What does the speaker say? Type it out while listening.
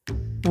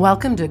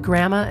Welcome to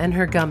Grandma and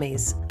Her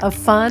Gummies, a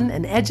fun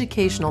and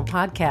educational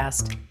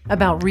podcast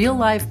about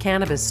real-life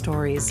cannabis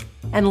stories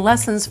and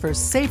lessons for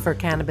safer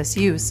cannabis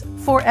use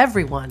for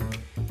everyone.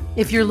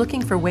 If you're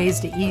looking for ways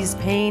to ease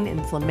pain,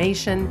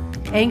 inflammation,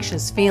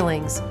 anxious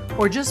feelings,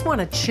 or just want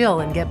to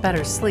chill and get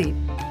better sleep,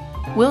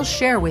 we'll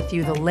share with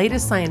you the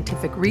latest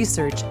scientific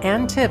research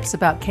and tips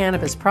about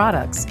cannabis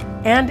products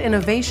and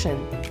innovation,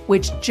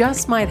 which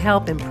just might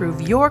help improve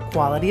your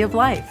quality of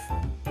life.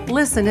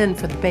 Listen in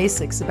for the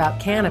basics about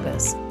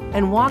cannabis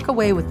and walk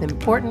away with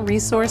important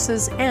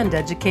resources and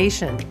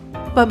education.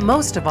 But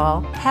most of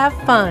all, have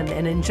fun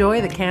and enjoy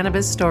the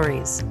cannabis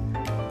stories.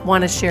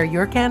 Want to share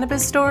your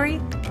cannabis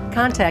story?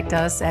 Contact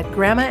us at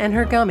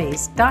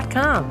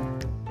grandmaandhergummies.com.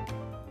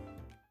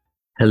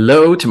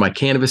 Hello to my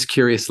cannabis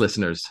curious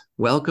listeners.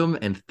 Welcome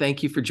and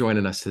thank you for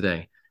joining us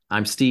today.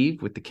 I'm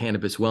Steve with the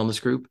Cannabis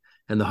Wellness Group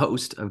and the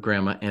host of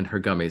Grandma and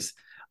Her Gummies,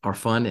 our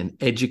fun and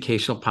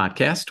educational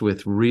podcast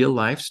with real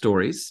life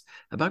stories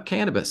about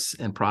cannabis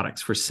and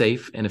products for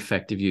safe and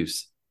effective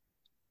use.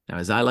 Now,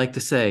 as I like to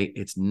say,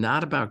 it's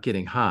not about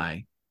getting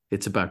high,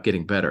 it's about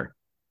getting better.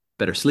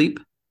 Better sleep,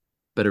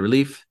 better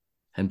relief,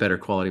 and better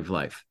quality of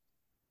life.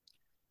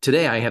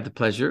 Today, I have the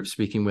pleasure of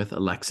speaking with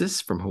Alexis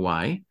from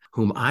Hawaii,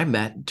 whom I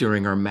met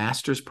during our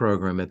master's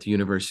program at the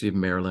University of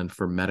Maryland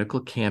for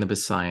Medical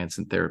Cannabis Science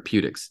and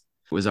Therapeutics.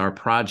 It was our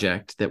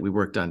project that we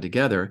worked on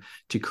together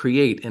to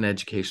create an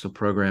educational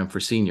program for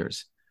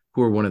seniors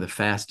who are one of the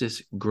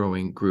fastest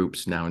growing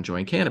groups now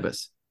enjoying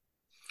cannabis.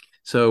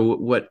 So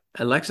what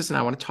Alexis and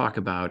I want to talk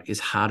about is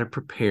how to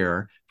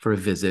prepare for a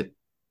visit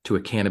to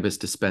a cannabis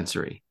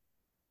dispensary.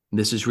 And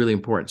this is really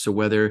important. So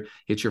whether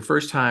it's your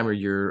first time or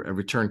you're a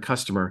return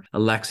customer,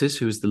 Alexis,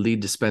 who's the lead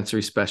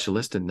dispensary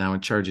specialist and now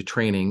in charge of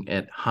training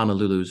at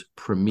Honolulu's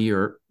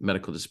premier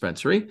medical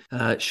dispensary,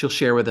 she'll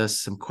share with us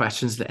some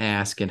questions to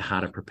ask and how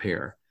to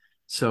prepare.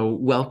 So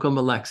welcome,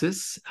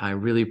 Alexis. I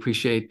really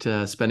appreciate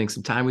spending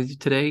some time with you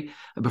today.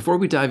 Before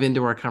we dive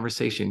into our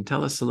conversation,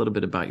 tell us a little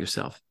bit about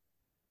yourself.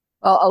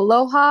 Well,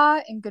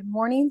 aloha and good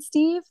morning,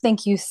 Steve.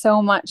 Thank you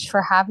so much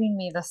for having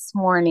me this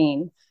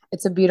morning.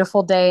 It's a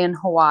beautiful day in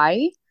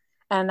Hawaii,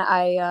 and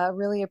I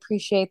really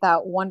appreciate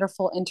that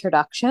wonderful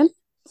introduction.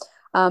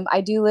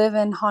 I do live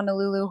in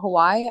Honolulu,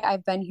 Hawaii.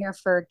 I've been here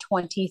for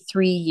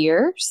 23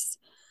 years.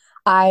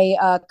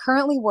 I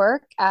currently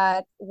work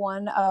at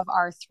one of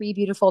our three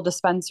beautiful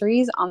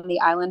dispensaries on the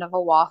island of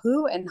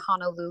Oahu in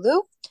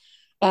Honolulu.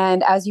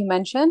 And as you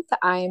mentioned,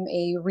 I'm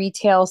a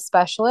retail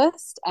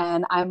specialist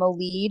and I'm a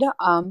lead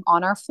on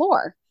our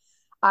floor.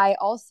 I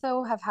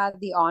also have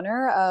had the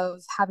honor of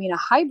having a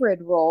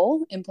hybrid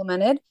role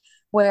implemented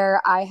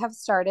where I have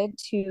started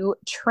to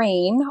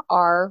train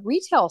our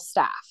retail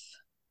staff.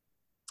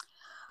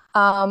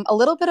 A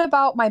little bit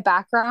about my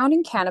background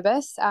in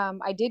cannabis.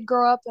 I did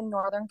grow up in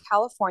Northern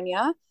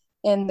California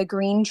in the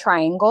Green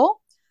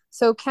Triangle.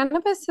 So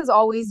cannabis has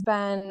always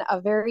been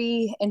a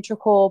very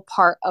integral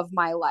part of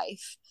my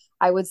life,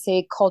 I would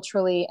say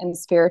culturally and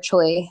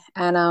spiritually.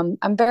 And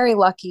I'm very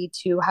lucky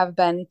to have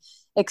been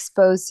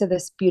exposed to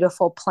this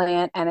beautiful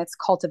plant and its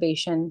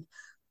cultivation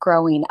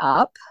growing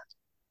up.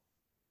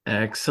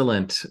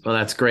 Excellent. Well,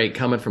 that's great.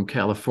 Coming from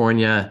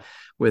California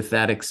with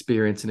that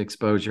experience and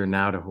exposure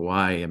now to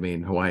Hawaii. I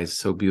mean, Hawaii is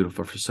so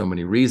beautiful for so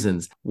many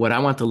reasons. What I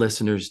want the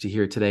listeners to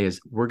hear today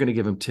is we're going to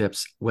give them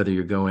tips, whether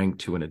you're going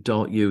to an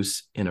adult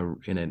use in a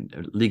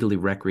legally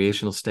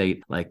recreational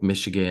state like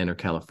Michigan or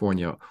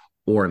California,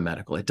 or a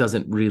medical. It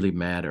doesn't really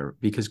matter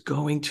because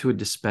going to a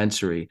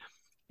dispensary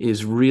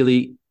is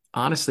really,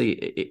 honestly,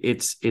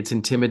 it's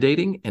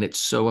intimidating and it's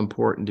so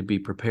important to be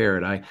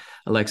prepared.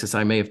 Alexis,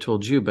 I may have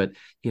told you, but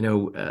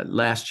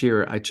last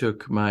year I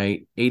took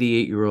my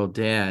 88-year-old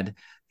dad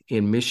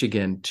in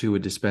Michigan to a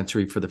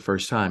dispensary for the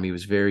first time. He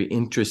was very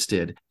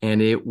interested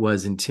and it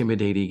was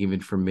intimidating even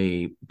for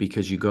me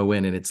because you go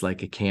in and it's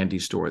like a candy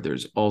store.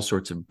 There's all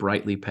sorts of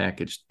brightly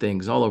packaged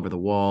things all over the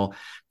wall,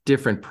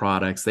 different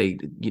products.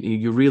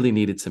 You really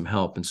needed some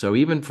help. And so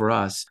even for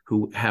us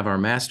who have our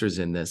masters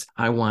in this,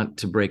 I want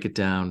to break it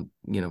down,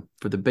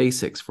 for the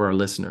basics for our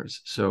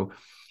listeners. So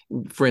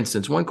for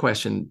instance, one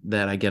question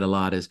that I get a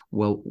lot is,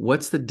 well,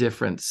 what's the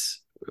difference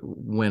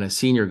when a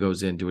senior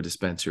goes into a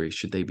dispensary?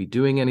 Should they be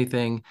doing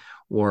anything?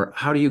 Or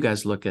how do you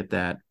guys look at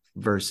that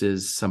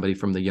versus somebody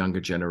from the younger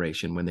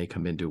generation when they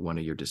come into one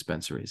of your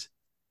dispensaries?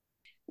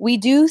 We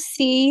do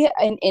see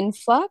an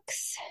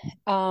influx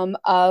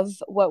of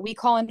what we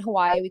call in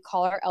Hawaii, we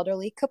call our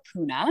elderly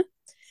kapuna.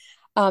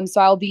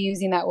 So I'll be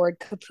using that word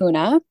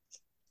kapuna.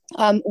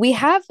 We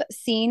have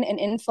seen an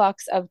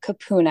influx of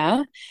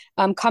kapuna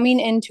coming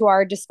into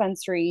our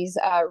dispensaries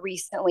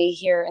recently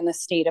here in the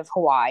state of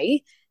Hawaii.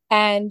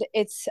 And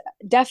it's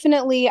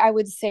definitely, I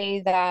would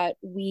say that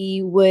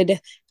we would,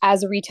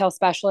 as a retail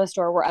specialist,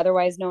 or we're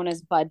otherwise known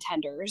as bud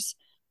tenders,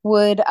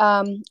 would,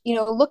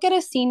 look at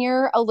a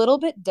senior a little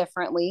bit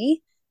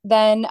differently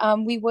than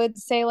we would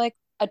say like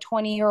a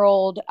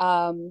 20-year-old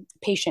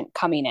patient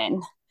coming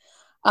in.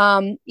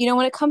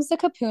 When it comes to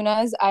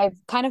kapunas, I've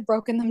kind of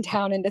broken them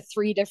down into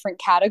three different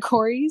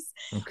categories.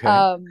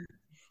 Okay.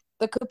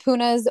 The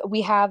kapunas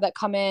we have that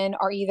come in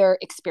are either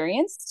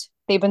experienced,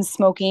 they've been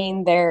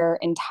smoking their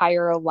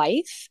entire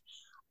life.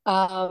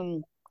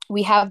 Um,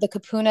 we have the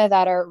kapuna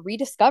that are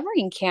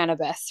rediscovering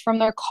cannabis from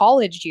their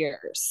college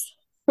years.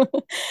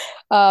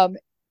 um,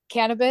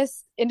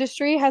 Cannabis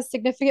industry has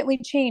significantly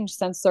changed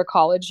since their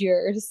college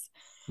years.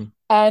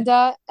 And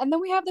then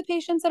we have the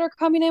patients that are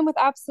coming in with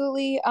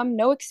absolutely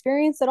no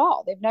experience at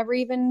all. They've never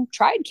even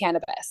tried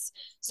cannabis.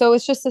 So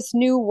it's just this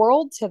new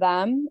world to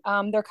them.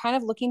 They're kind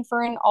of looking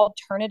for an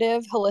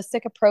alternative,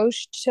 holistic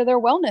approach to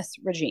their wellness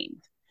regime.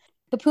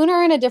 Kapuna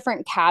are in a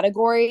different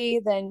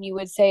category than you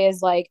would say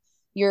is like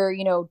your,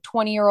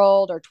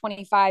 20-year-old or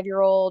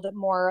 25-year-old,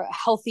 more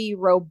healthy,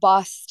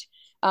 robust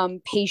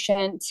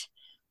patient.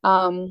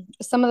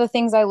 Some of the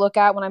things I look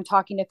at when I'm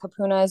talking to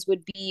kapunas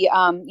would be,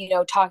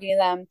 talking to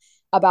them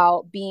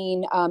about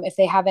being, if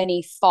they have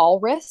any fall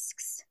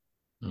risks.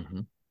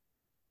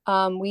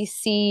 Mm-hmm. We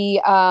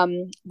see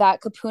that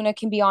kapuna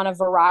can be on a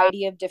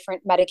variety of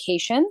different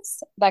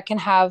medications that can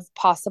have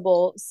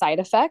possible side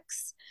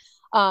effects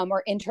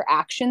or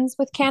interactions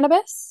with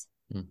cannabis.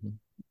 Mm-hmm.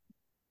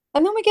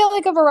 And then we get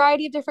like a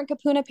variety of different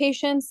kapuna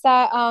patients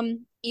that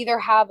either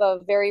have a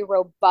very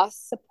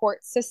robust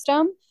support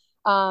system.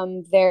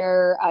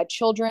 Their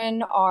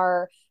children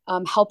are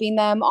helping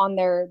them on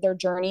their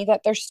journey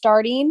that they're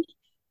starting.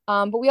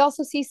 But we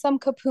also see some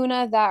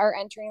kapuna that are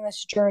entering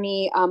this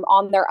journey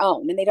on their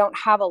own, and they don't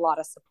have a lot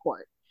of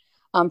support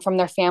from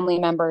their family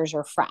members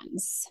or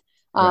friends.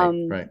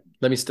 Right.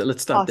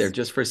 Let's stop there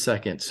just for a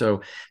second.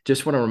 So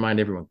just want to remind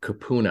everyone,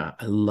 kapuna,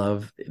 I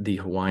love the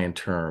Hawaiian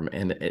term.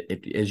 And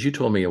as you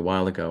told me a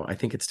while ago, I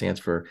think it stands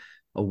for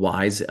a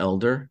wise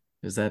elder.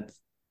 Is that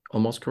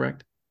almost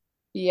correct?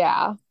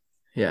 Yeah.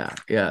 Yeah.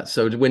 Yeah.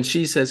 So when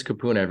she says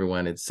kapuna,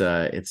 everyone, it's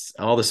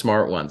all the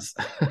smart ones.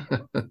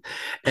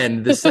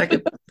 And the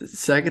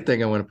second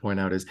thing I want to point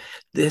out is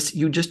this,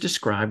 you just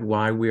described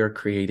why we are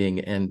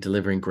creating and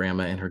delivering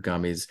Grandma and Her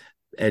Gummies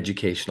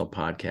educational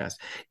podcast.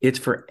 It's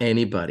for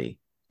anybody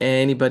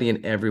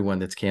and everyone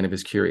that's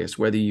cannabis curious,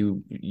 whether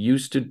you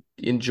used to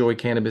enjoy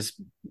cannabis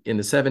in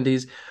the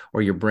 70s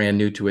or you're brand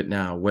new to it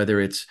now, whether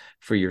it's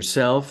for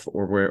yourself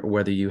or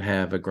whether you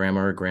have a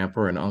grandma or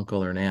grandpa or an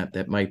uncle or an aunt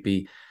that might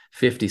be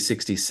 50,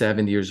 60,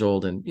 70 years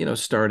old and,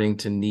 starting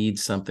to need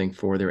something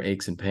for their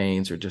aches and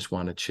pains or just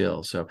want to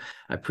chill. So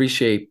I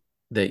appreciate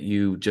that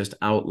you just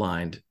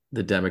outlined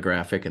the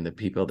demographic and the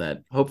people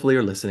that hopefully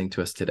are listening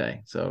to us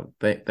today. So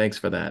thanks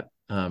for that.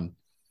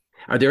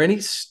 Are there any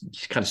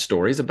kind of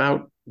stories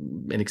about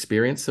an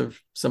experience of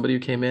somebody who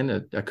came in,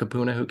 a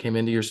kapuna who came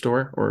into your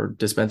store or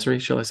dispensary,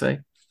 shall I say?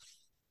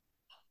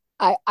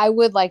 I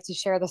would like to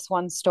share this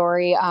one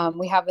story.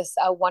 We have this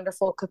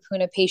wonderful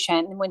kapuna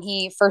patient. And when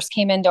he first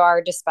came into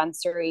our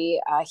dispensary,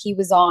 he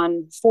was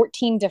on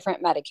 14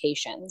 different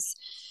medications.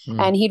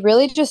 And he'd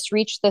really just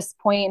reached this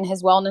point in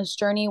his wellness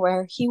journey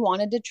where he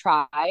wanted to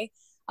try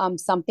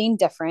something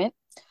different.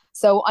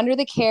 So, under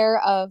the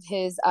care of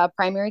his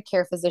primary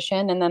care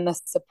physician and then the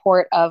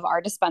support of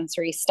our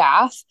dispensary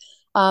staff,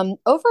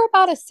 over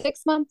about a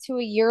 6-month to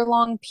a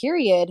year-long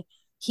period,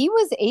 he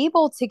was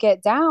able to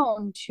get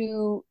down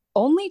to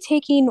only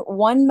taking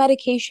one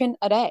medication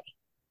a day.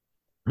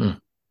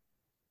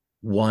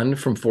 One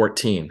from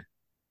 14.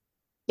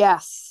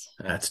 Yes.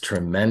 That's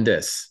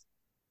tremendous.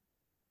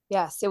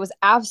 Yes, it was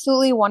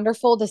absolutely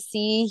wonderful to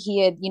see.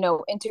 He had,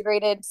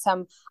 integrated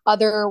some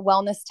other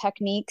wellness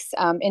techniques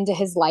into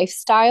his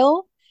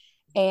lifestyle.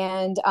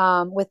 And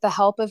with the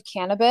help of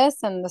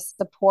cannabis and the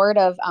support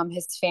of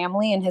his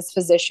family and his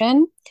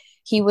physician,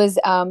 he was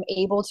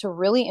able to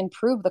really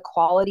improve the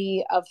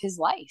quality of his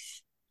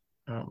life.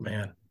 Oh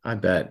man, I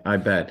bet.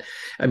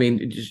 I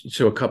mean,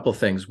 so a couple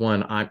things.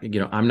 One,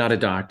 I'm not a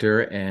doctor,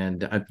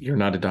 and you're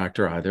not a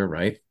doctor either,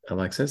 right,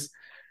 Alexis?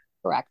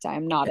 Correct. I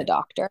am not a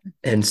doctor.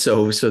 And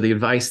so the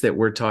advice that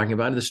we're talking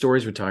about, the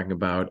stories we're talking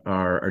about,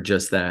 are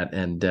just that.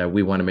 And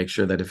we want to make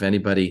sure that if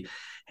anybody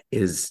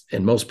is,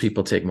 and most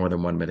people take more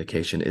than one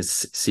medication,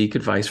 is seek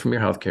advice from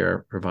your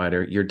healthcare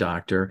provider, your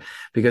doctor,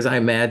 because I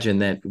imagine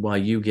that while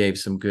you gave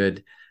some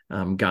good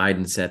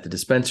guidance at the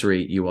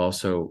dispensary, you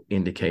also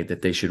indicate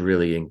that they should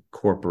really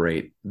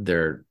incorporate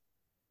their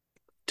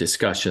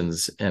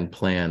discussions and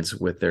plans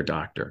with their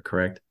doctor,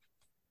 correct?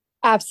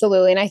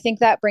 Absolutely. And I think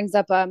that brings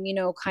up,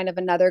 kind of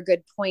another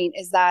good point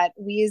is that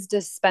we as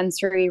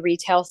dispensary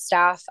retail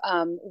staff,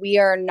 we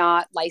are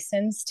not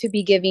licensed to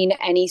be giving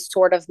any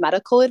sort of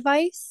medical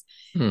advice.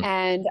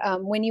 And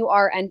when you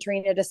are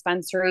entering a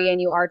dispensary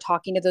and you are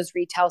talking to those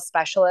retail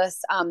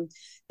specialists,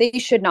 they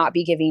should not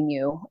be giving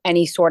you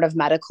any sort of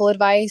medical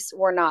advice.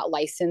 We're not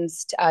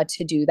licensed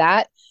to do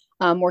that.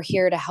 We're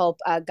here to help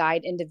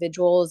guide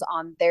individuals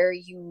on their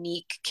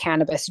unique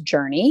cannabis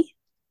journey.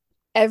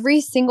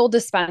 Every single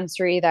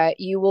dispensary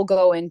that you will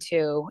go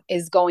into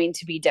is going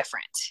to be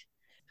different.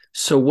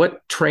 So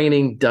what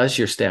training does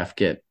your staff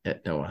get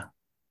at NOAA?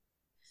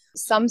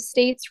 Some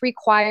states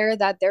require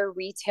that their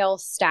retail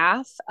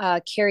staff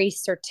carry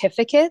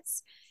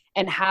certificates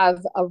and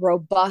have a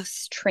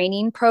robust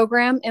training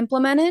program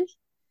implemented.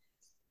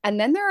 And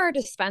then there are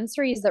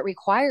dispensaries that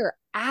require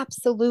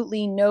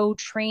absolutely no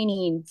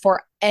training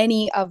for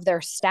any of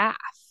their staff.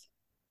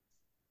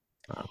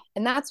 Wow.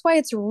 And that's why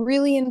it's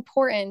really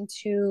important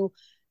to,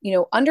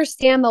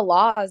 understand the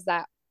laws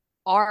that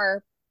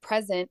are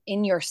present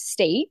in your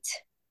state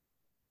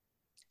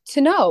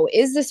to know,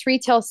 is this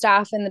retail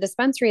staff in the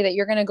dispensary that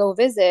you're going to go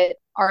visit,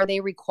 are they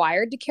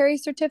required to carry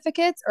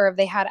certificates, or have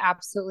they had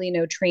absolutely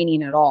no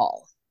training at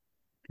all?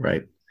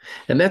 Right.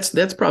 And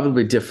that's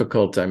probably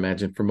difficult, I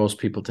imagine, for most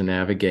people to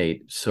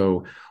navigate.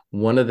 So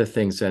one of the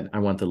things that I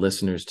want the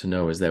listeners to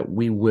know is that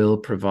we will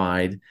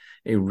provide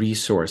a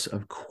resource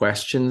of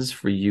questions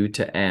for you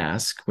to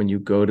ask when you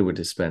go to a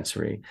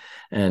dispensary,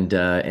 and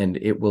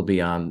it will be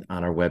on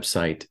our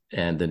website,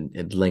 and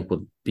the link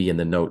will be in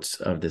the notes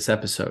of this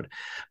episode.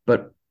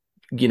 But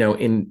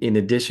in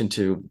addition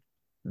to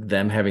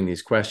them having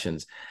these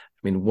questions, I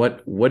mean,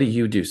 what do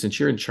you do since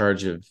you're in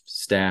charge of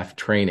staff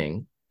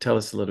training? Tell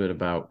us a little bit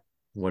about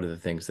what are the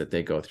things that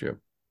they go through.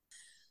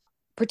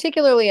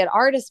 Particularly at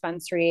our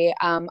dispensary,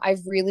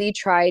 I've really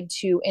tried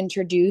to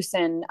introduce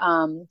and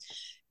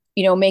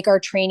make our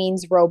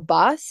trainings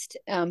robust,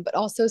 but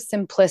also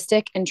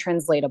simplistic and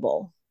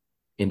translatable.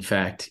 In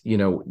fact,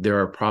 there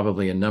are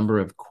probably a number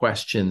of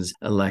questions,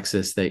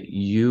 Alexis, that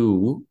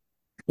you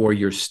or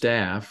your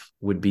staff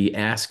would be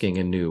asking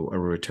a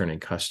returning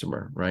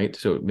customer, right?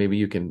 So maybe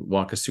you can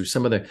walk us through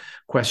some of the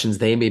questions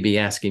they may be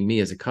asking me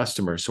as a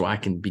customer, so I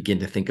can begin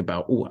to think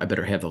about, oh, I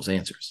better have those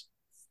answers.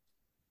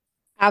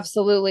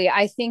 Absolutely.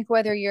 I think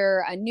whether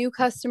you're a new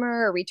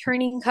customer, a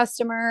returning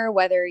customer,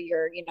 whether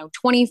you're,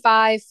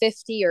 25,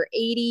 50, or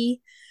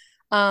 80,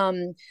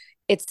 um,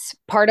 it's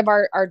part of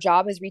our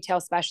job as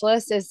retail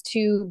specialists is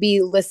to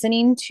be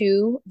listening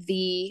to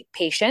the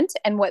patient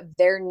and what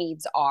their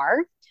needs are.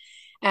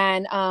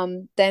 And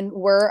then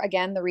we're,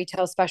 again, the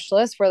retail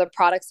specialists, we're the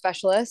product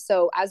specialists.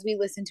 So as we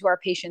listen to our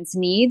patients'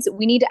 needs,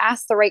 we need to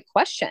ask the right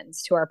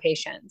questions to our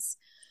patients.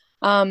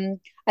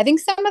 I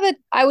think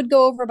I would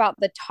go over about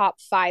the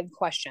top 5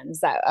 questions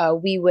that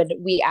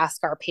we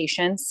ask our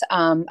patients,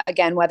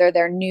 again, whether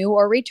they're new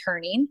or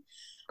returning.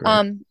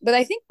 Great. But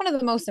I think one of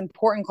the most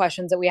important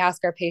questions that we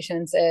ask our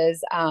patients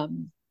is,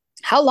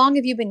 how long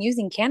have you been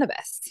using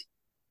cannabis?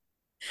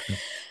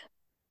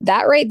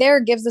 That right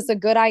there gives us a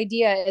good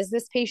idea. Is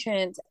this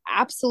patient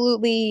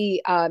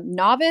absolutely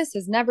novice,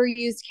 has never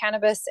used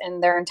cannabis in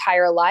their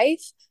entire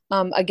life?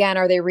 Again,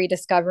 are they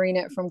rediscovering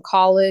it from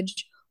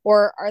college,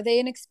 or are they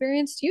an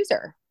experienced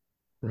user?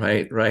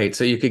 Right.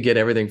 So you could get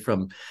everything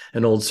from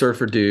an old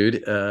surfer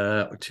dude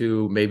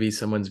to maybe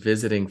someone's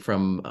visiting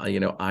from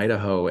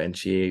Idaho, and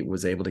she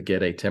was able to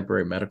get a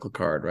temporary medical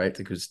card, right?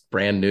 Because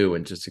brand new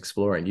and just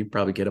exploring. You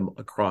probably get them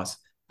across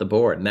the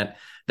board, and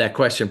that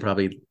question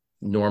probably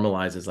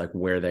normalizes like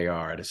where they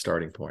are at a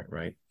starting point,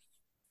 right?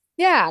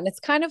 Yeah, and it's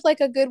kind of like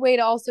a good way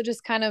to also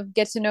just kind of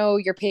get to know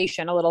your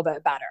patient a little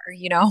bit better,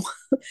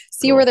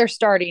 see where Cool. they're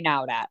starting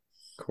out at.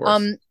 Of course.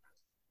 Um,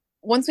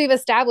 Once we've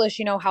established,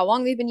 how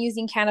long they've been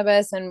using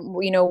cannabis and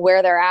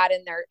where they're at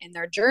in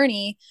their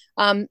journey,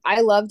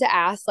 I love to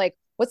ask, like,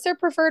 what's their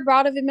preferred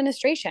route of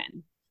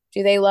administration?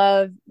 Do they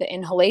love the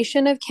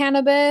inhalation of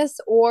cannabis,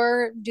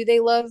 or do they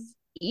love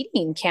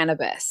eating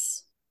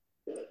cannabis?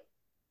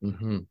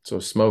 Mm-hmm. So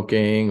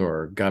smoking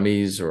or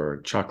gummies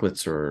or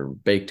chocolates or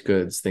baked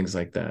goods, things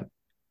like that.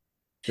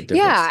 The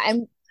Yeah,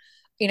 difference.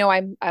 and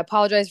I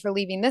apologize for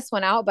leaving this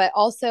one out, but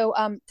also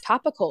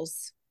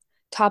topicals.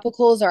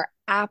 Topicals are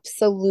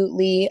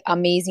absolutely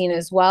amazing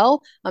as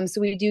well. So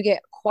we do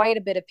get quite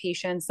a bit of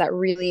patients that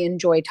really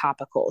enjoy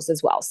topicals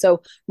as well.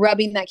 So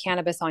rubbing that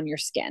cannabis on your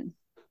skin.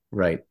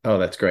 Right. Oh,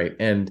 that's great.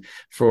 And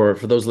for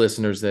those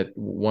listeners that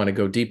want to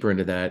go deeper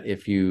into that,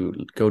 if you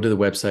go to the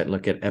website and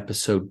look at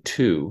episode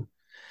 2,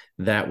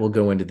 that will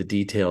go into the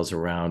details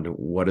around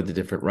what are the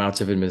different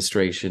routes of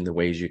administration, the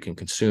ways you can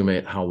consume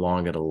it, how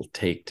long it'll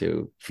take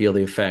to feel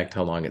the effect,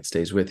 how long it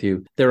stays with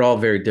you. They're all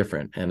very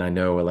different. And I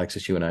know,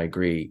 Alexis, you and I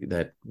agree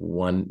that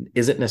one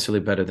isn't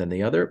necessarily better than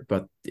the other,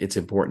 but it's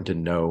important to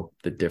know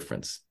the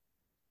difference.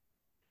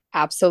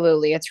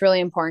 Absolutely. It's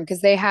really important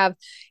because they have,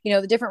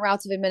 the different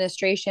routes of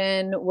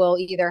administration will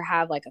either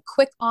have like a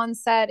quick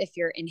onset if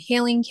you're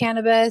inhaling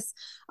cannabis,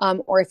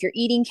 or if you're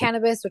eating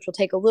cannabis, which will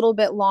take a little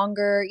bit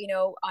longer,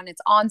 on its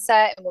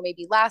onset and will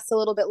maybe last a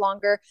little bit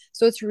longer.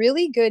 So it's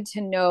really good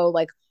to know,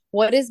 like,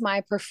 what is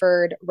my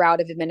preferred route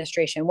of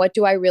administration? What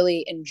do I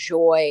really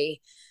enjoy,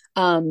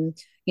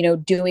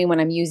 doing when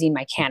I'm using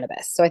my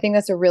cannabis? So I think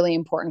that's a really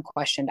important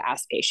question to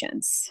ask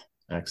patients.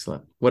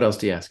 Excellent. What else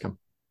do you ask them?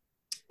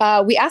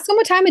 We ask them,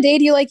 what time of day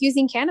do you like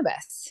using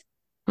cannabis?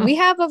 We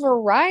Hmm. have a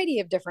variety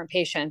of different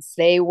patients.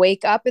 They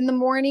wake up in the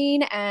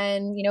morning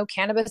and,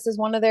 cannabis is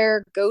one of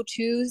their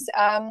go-tos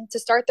to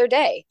start their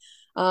day.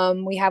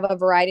 We have a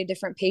variety of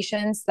different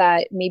patients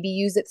that maybe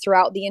use it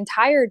throughout the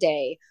entire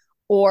day,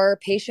 or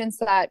patients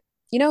that,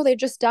 they're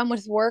just done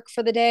with work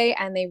for the day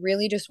and they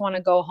really just want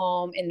to go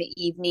home in the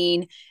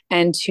evening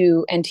and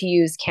to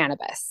use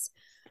cannabis.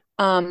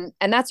 And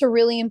that's a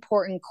really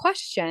important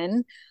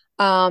question,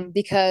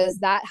 because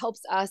that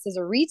helps us as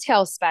a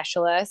retail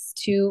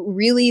specialist to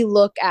really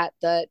look at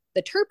the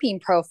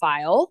terpene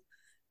profile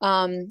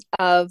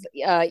of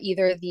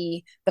either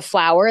the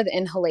flower, the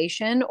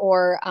inhalation,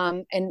 or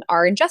in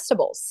our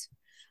ingestibles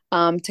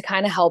to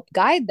kind of help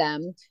guide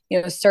them.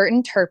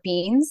 Certain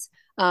terpenes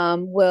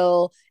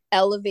will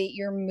elevate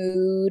your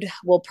mood,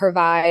 will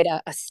provide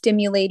a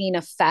stimulating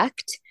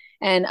effect,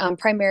 and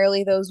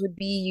primarily those would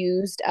be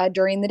used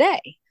during the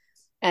day.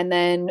 And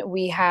then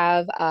we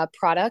have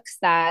products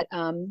that,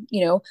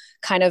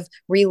 kind of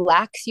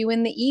relax you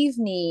in the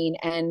evening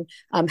and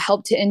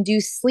help to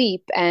induce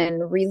sleep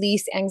and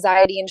release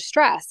anxiety and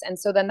stress. And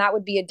so then that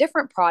would be a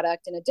different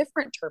product and a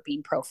different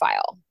terpene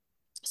profile.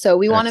 So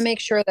we want to make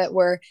sure that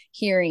we're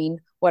hearing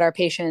what our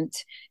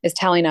patient is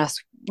telling us,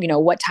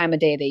 what time of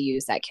day they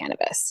use that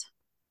cannabis.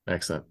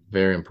 Excellent.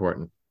 Very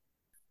important.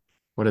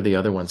 What are the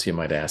other ones you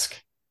might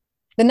ask?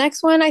 The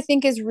next one I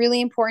think is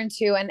really important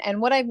too.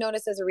 And what I've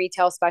noticed as a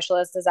retail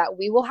specialist is that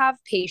we will have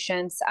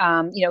patients,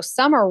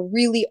 some are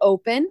really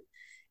open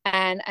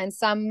and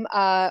some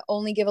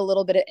only give a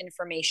little bit of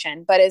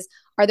information, but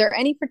are there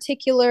any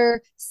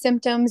particular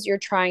symptoms you're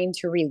trying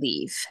to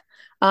relieve?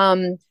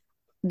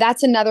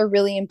 That's another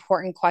really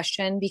important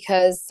question,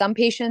 because some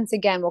patients,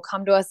 again, will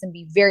come to us and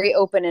be very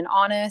open and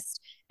honest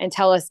and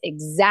tell us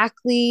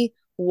exactly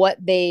what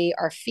they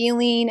are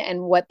feeling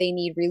and what they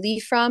need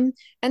relief from.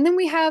 And then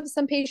we have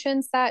some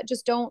patients that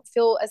just don't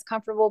feel as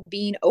comfortable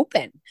being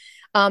open.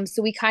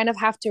 So we kind of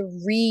have to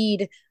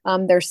read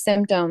their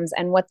symptoms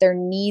and what their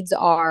needs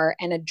are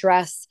and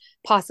address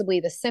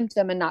possibly the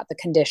symptom and not the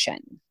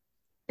condition.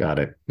 Got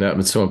it. No,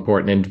 it's so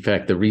important. In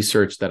fact, the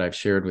research that I've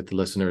shared with the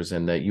listeners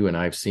and that you and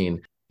I've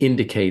seen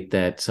indicate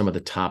that some of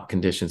the top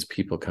conditions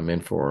people come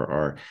in for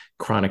are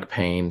chronic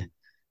pain,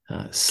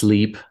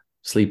 sleep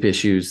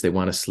issues. They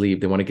want to sleep.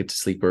 They want to get to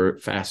sleep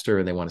faster,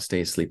 and they want to stay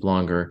asleep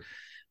longer.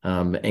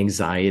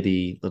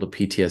 Anxiety, little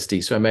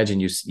PTSD. So I imagine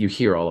you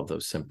hear all of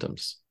those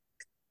symptoms.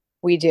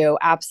 We do,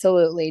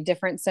 absolutely.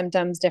 Different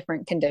symptoms,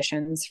 different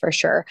conditions, for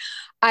sure.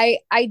 I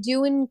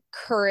do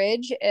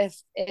encourage,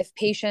 if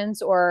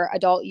patients or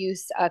adult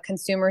use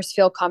consumers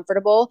feel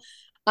comfortable,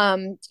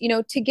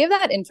 to give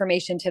that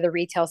information to the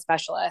retail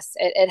specialist.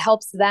 It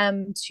helps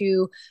them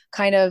to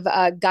kind of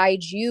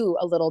guide you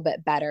a little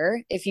bit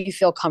better if you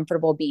feel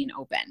comfortable being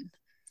open.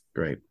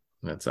 Great.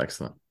 That's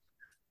excellent.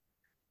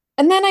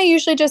 And then I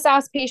usually just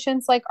ask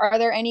patients, like, are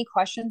there any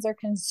questions or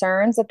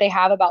concerns that they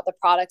have about the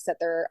products that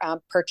they're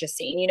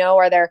purchasing?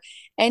 Are there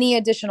any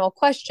additional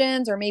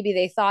questions, or maybe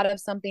they thought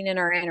of something in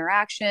our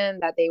interaction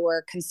that they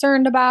were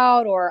concerned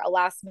about, or a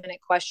last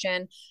minute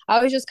question? I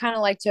always just kind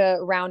of like to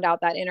round out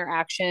that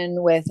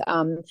interaction with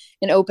an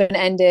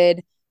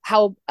open-ended,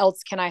 how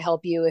else can I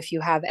help you if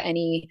you have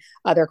any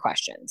other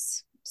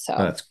questions?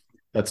 So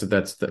that's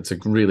a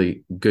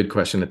really good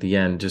question at the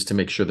end, just to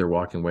make sure they're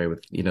walking away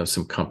with,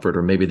 some comfort,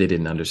 or maybe they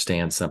didn't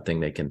understand something,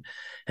 they can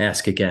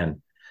ask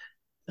again.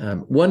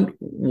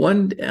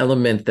 One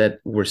element that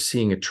we're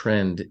seeing a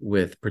trend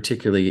with,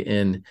 particularly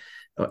in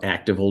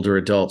active older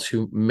adults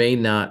who may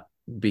not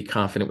be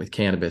confident with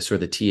cannabis or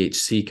the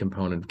THC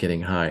component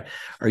getting high.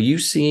 Are you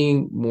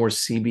seeing more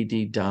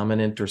CBD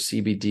dominant or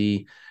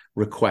CBD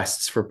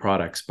requests for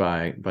products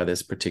by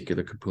this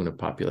particular kapuna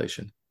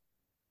population?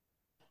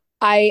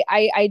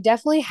 I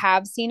definitely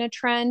have seen a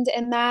trend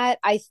in that.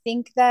 I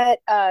think that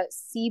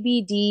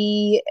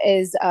CBD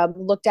is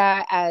looked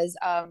at as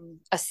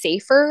a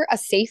safe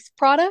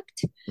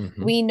product.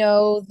 Mm-hmm. We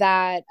know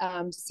that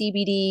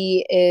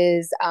CBD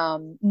is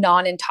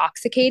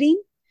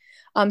non-intoxicating.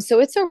 So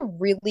it's a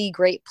really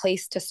great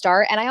place to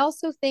start. And I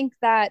also think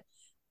that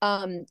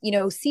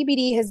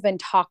CBD has been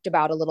talked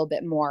about a little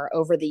bit more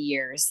over the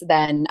years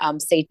than,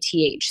 say,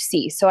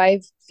 THC. So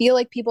I feel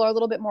like people are a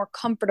little bit more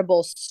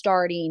comfortable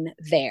starting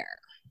there.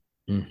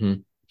 Mm-hmm.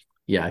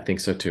 Yeah, I think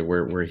so too.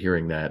 We're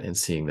hearing that and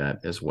seeing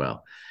that as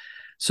well.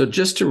 So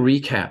just to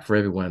recap for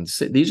everyone,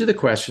 these are the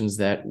questions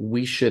that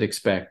we should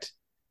expect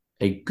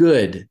a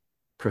good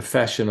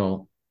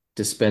professional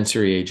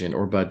dispensary agent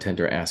or bud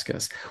tender ask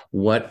us.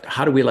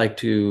 How do we like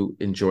to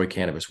enjoy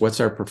cannabis?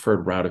 What's our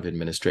preferred route of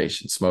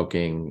administration?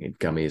 Smoking,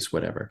 gummies,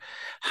 whatever.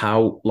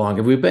 How long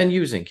have we been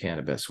using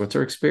cannabis? What's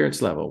our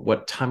experience level?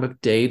 What time of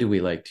day do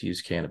we like to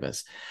use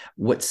cannabis?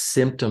 What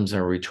symptoms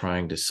are we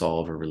trying to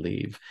solve or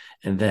relieve?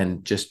 And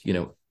then just,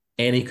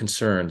 any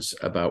concerns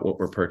about what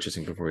we're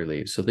purchasing before we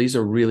leave. So these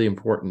are really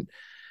important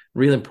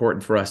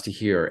for us to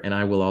hear. And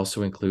I will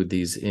also include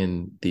these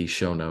in the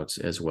show notes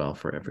as well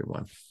for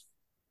everyone.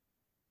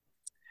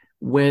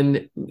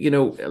 When,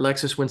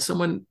 Alexis, when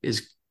someone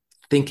is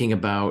thinking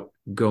about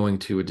going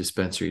to a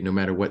dispensary, no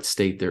matter what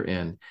state they're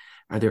in,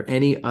 are there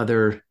any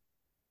other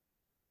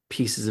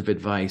pieces of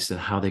advice on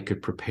how they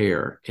could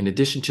prepare, in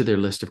addition to their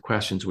list of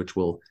questions, which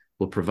we'll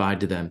provide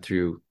to them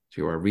through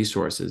our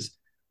resources?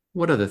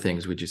 What other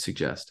things would you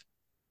suggest?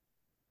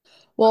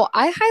 Well,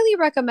 I highly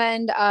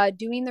recommend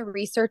doing the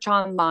research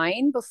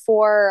online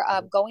before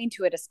going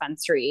to a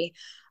dispensary.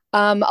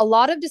 A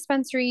lot of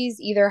dispensaries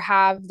either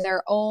have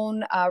their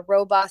own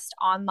robust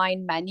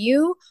online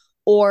menu,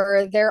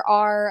 Or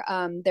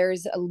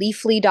there's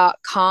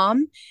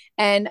leafly.com,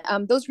 and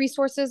those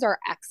resources are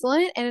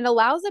excellent, and it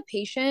allows a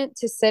patient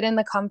to sit in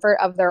the comfort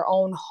of their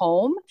own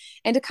home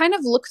and to kind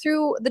of look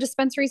through the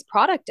dispensary's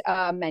product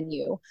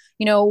menu.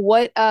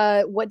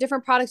 What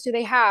different products do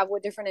they have?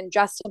 What different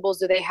ingestibles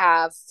do they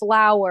have?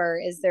 Flower,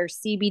 is there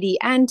CBD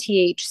and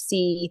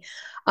THC?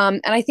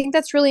 And I think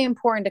that's really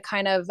important to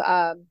kind of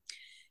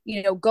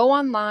go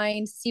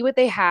online, see what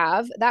they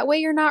have. That way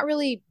you're not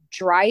really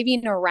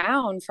driving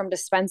around from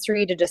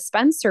dispensary to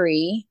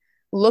dispensary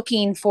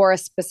looking for a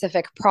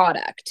specific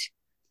product.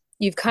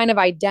 You've kind of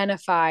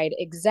identified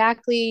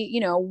exactly,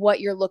 what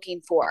you're looking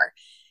for.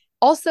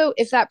 Also,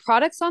 if that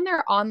product's on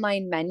their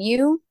online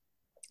menu,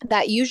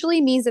 that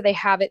usually means that they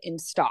have it in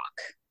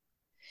stock.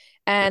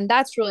 And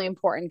that's really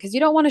important because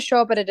you don't want to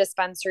show up at a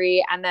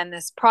dispensary and then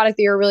this product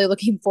that you're really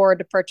looking forward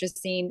to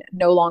purchasing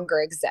no longer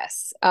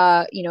exists.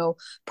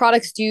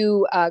 Products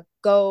do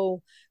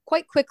go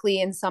quite quickly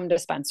in some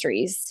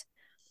dispensaries.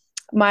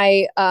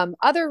 My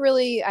other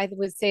really, I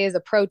would say, is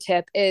a pro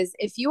tip is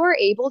if you are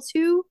able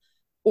to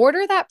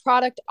order that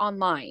product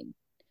online.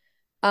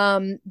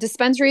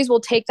 Dispensaries will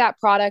take that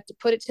product,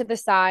 put it to the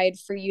side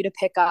for you to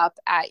pick up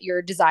at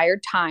your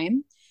desired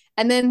time.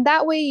 And then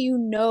that way,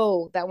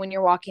 that when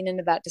you're walking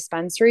into that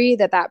dispensary,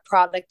 that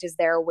product is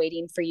there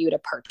waiting for you to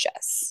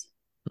purchase.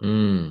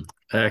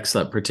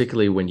 Excellent.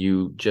 Particularly when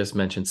you just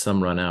mentioned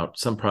some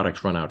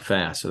products run out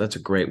fast. So that's a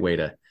great way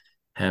to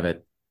have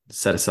it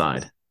set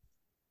aside.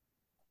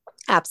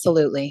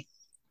 Absolutely.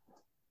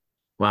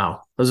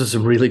 Wow. Those are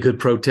some really good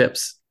pro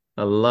tips.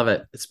 I love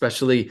it.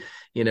 Especially,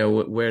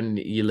 when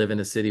you live in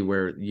a city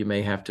where you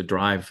may have to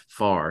drive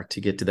far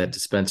to get to that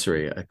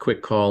dispensary. A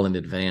quick call in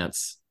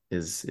advance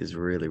is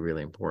really,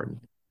 really important.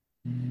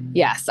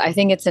 Yes, I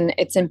think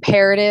it's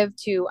imperative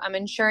to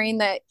ensuring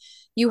that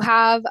you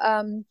have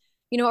a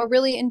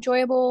really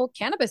enjoyable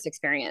cannabis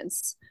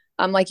experience.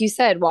 Like you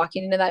said,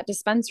 walking into that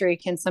dispensary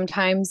can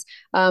sometimes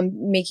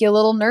make you a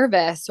little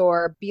nervous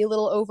or be a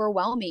little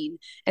overwhelming.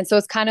 And so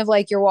it's kind of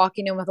like you're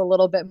walking in with a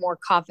little bit more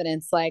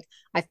confidence, like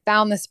I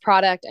found this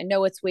product, I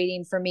know it's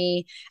waiting for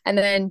me. And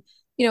then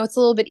it's a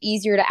little bit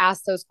easier to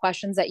ask those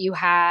questions that you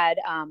had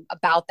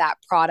about that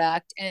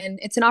product. And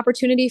it's an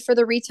opportunity for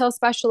the retail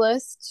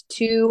specialist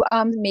to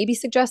maybe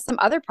suggest some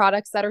other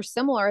products that are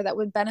similar that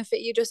would benefit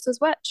you just as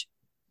much.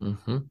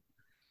 Mm-hmm.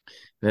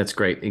 That's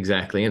great.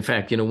 Exactly. In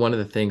fact, one of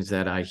the things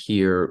that I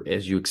hear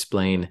as you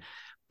explain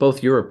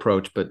both your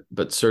approach,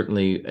 but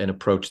certainly an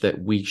approach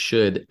that we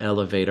should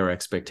elevate our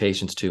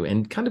expectations to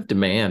and kind of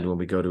demand when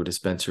we go to a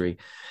dispensary,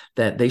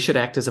 that they should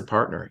act as a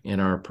partner in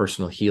our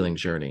personal healing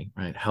journey,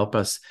 right? Help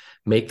us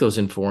make those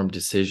informed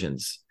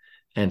decisions.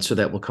 And so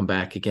that will come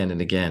back again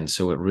and again.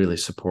 So it really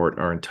support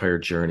our entire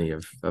journey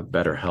of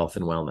better health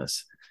and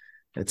wellness.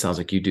 It sounds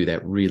like you do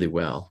that really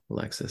well,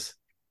 Alexis.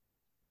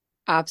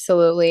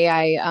 Absolutely.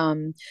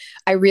 I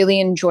really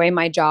enjoy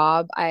my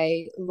job.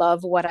 I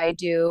love what I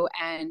do.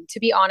 And to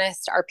be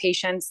honest, our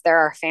patients, they're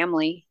our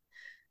family.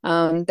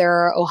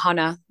 They're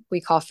Ohana. We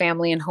call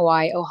family in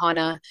Hawaii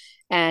Ohana.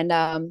 And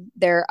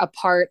they're a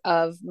part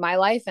of my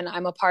life and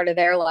I'm a part of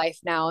their life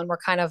now. And we're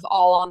kind of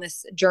all on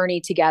this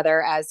journey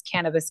together as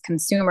cannabis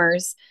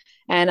consumers.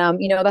 And,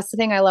 that's the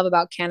thing I love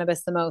about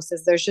cannabis the most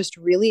is there's just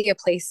really a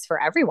place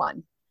for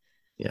everyone.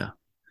 Yeah.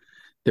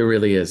 There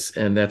really is.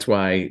 And that's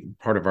why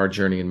part of our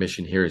journey and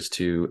mission here is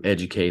to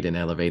educate and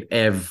elevate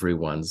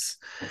everyone's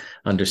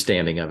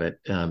understanding of it.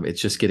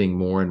 It's just getting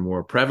more and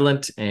more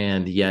prevalent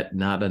and yet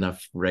not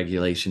enough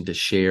regulation to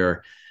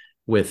share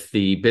with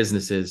the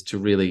businesses to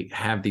really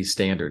have these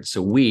standards.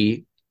 So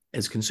we,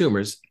 as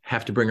consumers,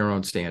 have to bring our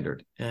own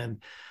standard.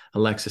 And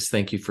Alexis,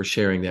 thank you for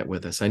sharing that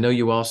with us. I know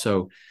you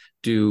also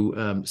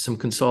do some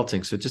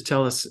consulting. So just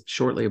tell us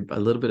shortly a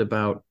little bit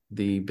about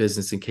the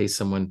business in case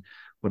someone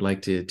would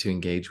like to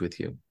engage with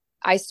you.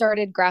 I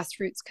started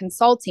Grassroots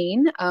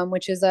Consulting,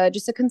 which is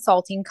just a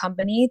consulting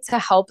company to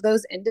help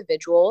those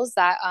individuals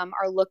that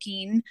are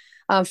looking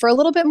for a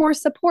little bit more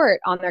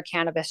support on their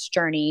cannabis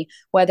journey,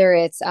 whether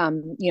it's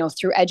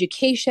through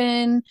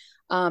education,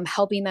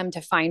 helping them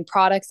to find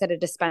products at a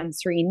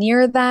dispensary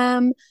near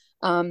them,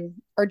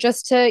 or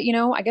just to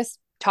I guess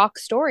talk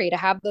story, to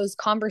have those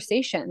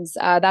conversations.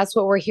 That's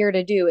what we're here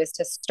to do, is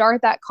to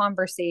start that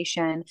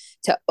conversation,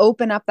 to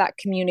open up that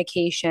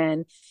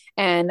communication,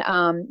 and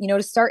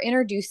to start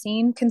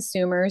introducing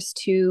consumers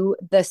to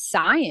the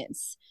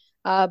science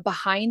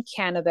behind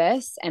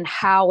cannabis and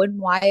how and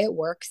why it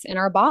works in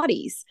our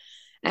bodies.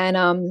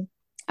 And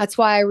that's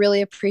why I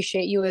really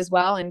appreciate you as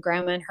well. And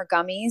Grandma and Her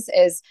Gummies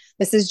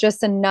this is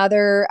just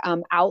another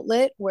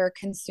outlet where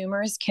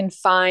consumers can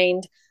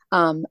find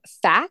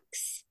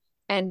facts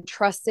and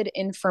trusted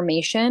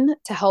information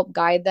to help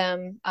guide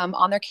them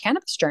on their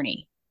cannabis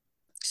journey.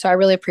 So I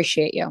really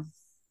appreciate you.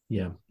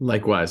 Yeah,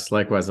 likewise,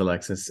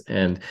 Alexis.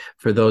 And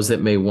for those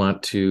that may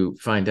want to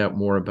find out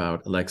more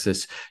about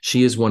Alexis,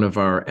 she is one of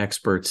our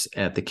experts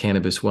at the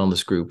Cannabis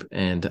Wellness Group,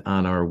 and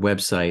on our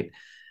website,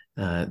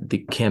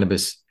 the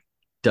Cannabis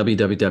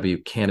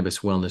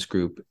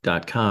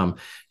www.cannabiswellnessgroup.com,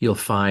 you'll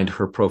find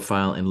her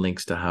profile and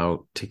links to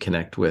how to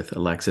connect with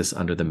Alexis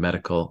under the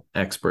medical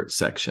expert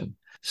section.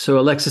 So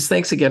Alexis,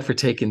 thanks again for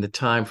taking the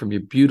time from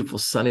your beautiful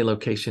sunny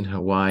location in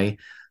Hawaii.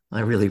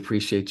 I really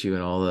appreciate you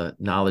and all the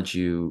knowledge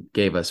you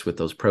gave us with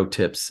those pro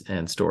tips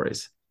and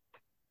stories.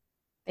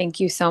 Thank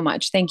you so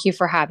much. Thank you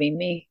for having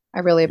me. I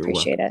really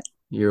appreciate it.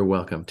 You're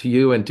welcome. To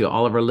you and to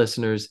all of our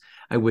listeners,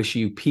 I wish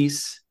you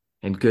peace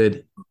and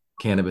good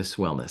cannabis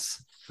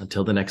wellness.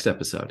 Until the next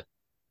episode.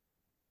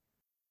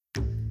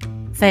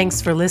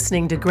 Thanks for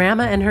listening to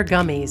Grandma and Her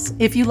Gummies.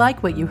 If you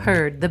like what you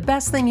heard, the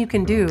best thing you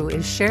can do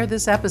is share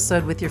this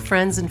episode with your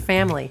friends and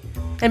family.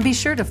 And be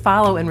sure to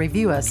follow and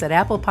review us at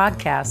Apple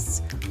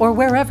Podcasts or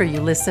wherever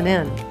you listen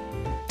in.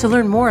 To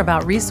learn more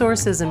about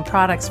resources and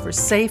products for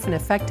safe and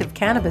effective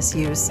cannabis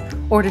use,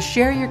 or to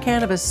share your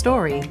cannabis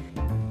story,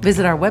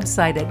 visit our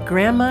website at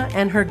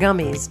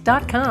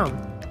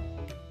grandmaandhergummies.com.